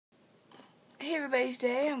Hey everybody,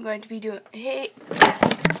 today I'm going to be doing,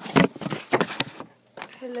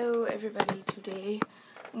 hello everybody, today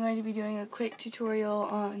I'm going to be doing a quick tutorial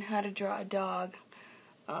on how to draw a dog.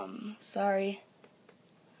 Sorry,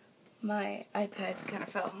 my iPad kind of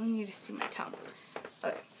fell, and you just see my tongue.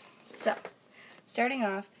 Okay, so, starting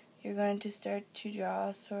off, you're going to start to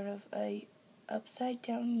draw sort of a upside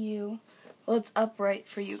down U. Well, it's upright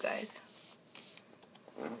for you guys.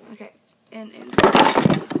 Okay, and inside.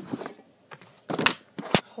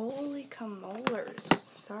 Holy camolers.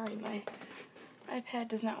 Sorry, my iPad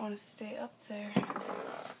does not want to stay up there.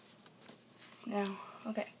 Now,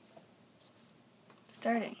 okay.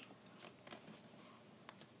 Starting.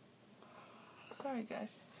 Sorry,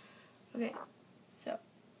 guys. Okay, so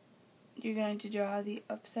you're going to draw the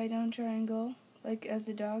upside down triangle, like as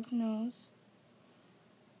a dog's nose.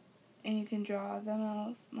 And you can draw the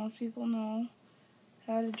mouth. Most people know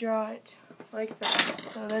how to draw it like that.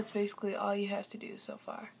 So that's basically all you have to do so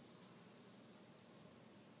far.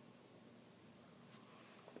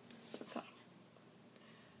 So,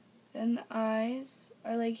 then the eyes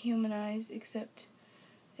are like human eyes, except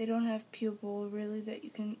they don't have pupil really that you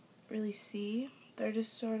can really see. They're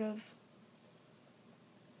just sort of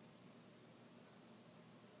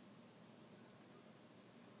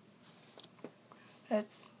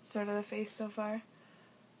that's sort of the face so far.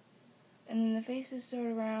 And then the face is sort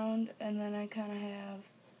of round, and then I kind of have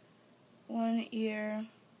one ear,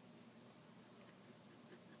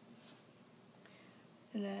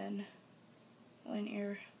 and then one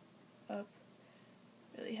ear up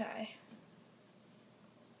really high.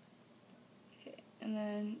 Okay, and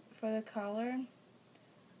then for the collar,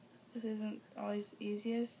 this isn't always the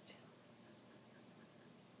easiest,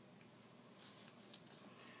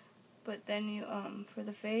 but then you, for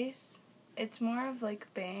the face, it's more of like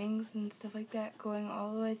bangs and stuff like that going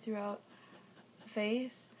all the way throughout the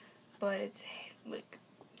face, but it's like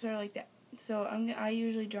sort of like that. So I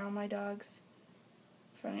usually draw my dogs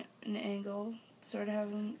from an angle, sort of have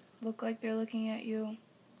them look like they're looking at you.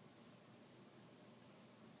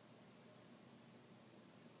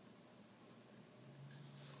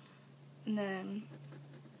 And then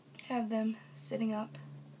have them sitting up.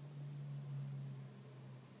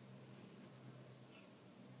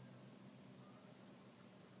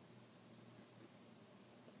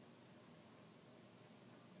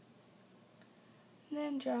 And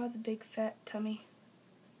then draw the big fat tummy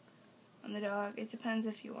on the dog. It depends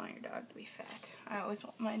if you want your dog to be fat. I always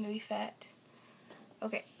want mine to be fat.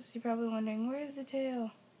 Okay, so you're probably wondering, where's the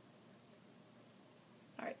tail?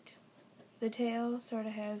 Alright. The tail sort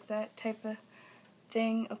of has that type of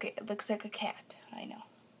thing. Okay, it looks like a cat. I know.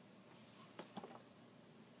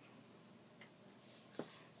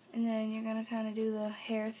 And then you're going to kind of do the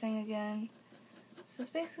hair thing again. So it's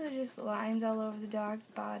basically just lines all over the dog's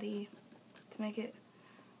body to make it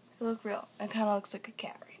look real. It kind of looks like a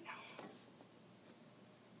cat right now.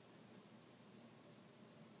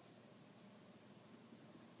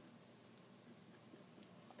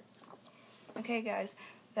 Okay guys,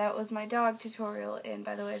 that was my dog tutorial, and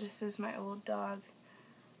by the way, this is my old dog.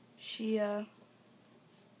 She was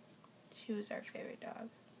our favorite dog,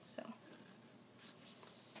 so.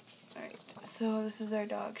 Alright, so this is our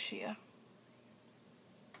dog, Shia.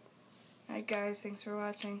 Alright guys, thanks for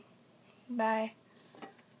watching. Bye.